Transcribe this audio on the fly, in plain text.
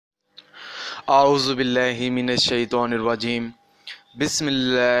اعوذ باللہ من الشیطان الرجیم بسم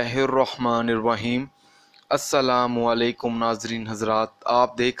اللہ الرحمن الرحیم۔ السلام علیکم ناظرین حضرات،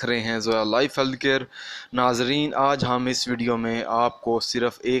 آپ دیکھ رہے ہیں وظائف ہیلتھ کیئر۔ ناظرین، آج ہم اس ویڈیو میں آپ کو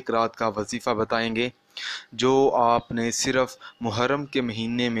صرف ایک رات کا وظیفہ بتائیں گے جو آپ نے صرف محرم کے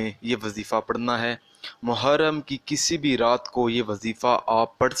مہینے میں یہ وظیفہ پڑھنا ہے۔ محرم کی کسی بھی رات کو یہ وظیفہ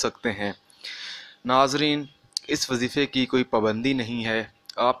آپ پڑھ سکتے ہیں۔ ناظرین، اس وظیفے کی کوئی پابندی نہیں ہے،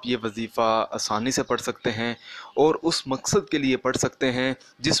 آپ یہ وظیفہ آسانی سے پڑھ سکتے ہیں اور اس مقصد کے لیے پڑھ سکتے ہیں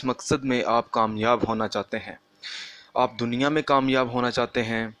جس مقصد میں آپ کامیاب ہونا چاہتے ہیں۔ آپ دنیا میں کامیاب ہونا چاہتے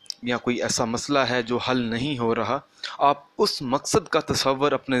ہیں یا کوئی ایسا مسئلہ ہے جو حل نہیں ہو رہا، آپ اس مقصد کا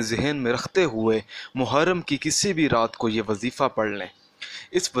تصور اپنے ذہن میں رکھتے ہوئے محرم کی کسی بھی رات کو یہ وظیفہ پڑھ لیں۔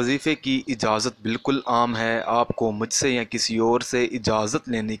 اس وظیفے کی اجازت بالکل عام ہے، آپ کو مجھ سے یا کسی اور سے اجازت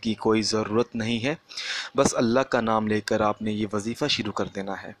لینے کی کوئی ضرورت نہیں ہے، بس اللہ کا نام لے کر آپ نے یہ وظیفہ شروع کر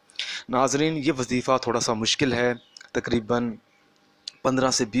دینا ہے۔ ناظرین، یہ وظیفہ تھوڑا سا مشکل ہے، تقریباً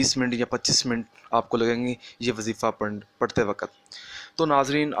 15 سے 20 منٹ یا 25 منٹ آپ کو لگیں گے یہ وظیفہ پڑھتے وقت۔ تو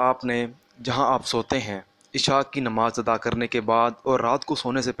ناظرین، آپ نے جہاں آپ سوتے ہیں عشاء کی نماز ادا کرنے کے بعد اور رات کو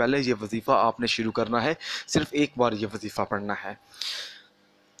سونے سے پہلے یہ وظیفہ آپ نے شروع کرنا ہے، صرف ایک بار یہ وظیفہ پڑھنا ہے۔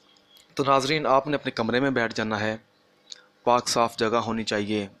 تو ناظرین، آپ نے اپنے کمرے میں بیٹھ جانا ہے، پاک صاف جگہ ہونی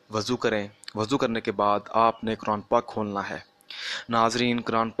چاہیے، وضو کریں، وضو کرنے کے بعد آپ نے قرآن پاک کھولنا ہے۔ ناظرین،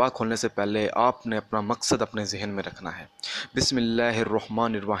 قرآن پاک کھولنے سے پہلے آپ نے اپنا مقصد اپنے ذہن میں رکھنا ہے۔ بسم اللہ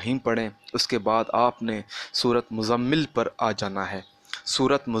الرحمن الرحیم پڑھیں، اس کے بعد آپ نے سورۃ مزمل پر آ جانا ہے۔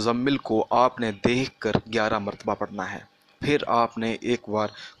 سورۃ مزمل کو آپ نے دیکھ کر 11 مرتبہ پڑھنا ہے۔ پھر آپ نے ایک بار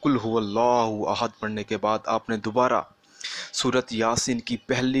قل هو اللہ احد پڑھنے کے بعد آپ نے دوبارہ سورۃ یاسین کی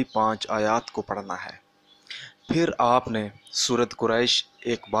پہلی 5 آیات کو پڑھنا ہے۔ پھر آپ نے سورۃ قریش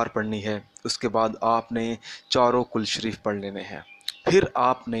ایک بار پڑھنی ہے، اس کے بعد آپ نے چاروں کل شریف پڑھ لینے ہیں۔ پھر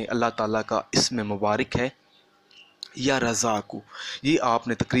آپ نے اللہ تعالیٰ کا اسم مبارک ہے یا رزاق، یہ آپ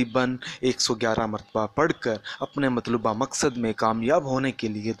نے تقریباً 111 مرتبہ پڑھ کر اپنے مطلوبہ مقصد میں کامیاب ہونے کے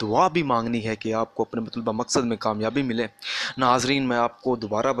لیے دعا بھی مانگنی ہے کہ آپ کو اپنے مطلوبہ مقصد میں کامیابی ملے۔ ناظرین، میں آپ کو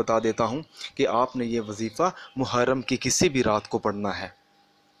دوبارہ بتا دیتا ہوں کہ آپ نے یہ وظیفہ محرم کی کسی بھی رات کو پڑھنا ہے۔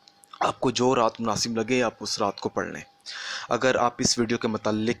 آپ کو جو رات مناسب لگے آپ اس رات کو پڑھ لیں۔ اگر آپ اس ویڈیو کے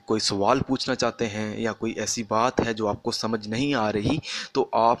متعلق کوئی سوال پوچھنا چاہتے ہیں یا کوئی ایسی بات ہے جو آپ کو سمجھ نہیں آ رہی تو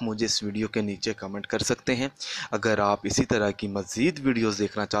آپ مجھے اس ویڈیو کے نیچے کمنٹ کر سکتے ہیں۔ اگر آپ اسی طرح کی مزید ویڈیوز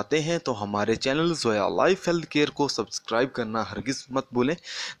دیکھنا چاہتے ہیں تو ہمارے چینل وظائف ہیلتھ کیئر کو سبسکرائب کرنا ہرگز مت بھولیں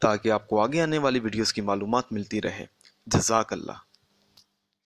تاکہ آپ کو آگے آنے والی ویڈیوز کی معلومات ملتی رہے۔ جزاک اللہ۔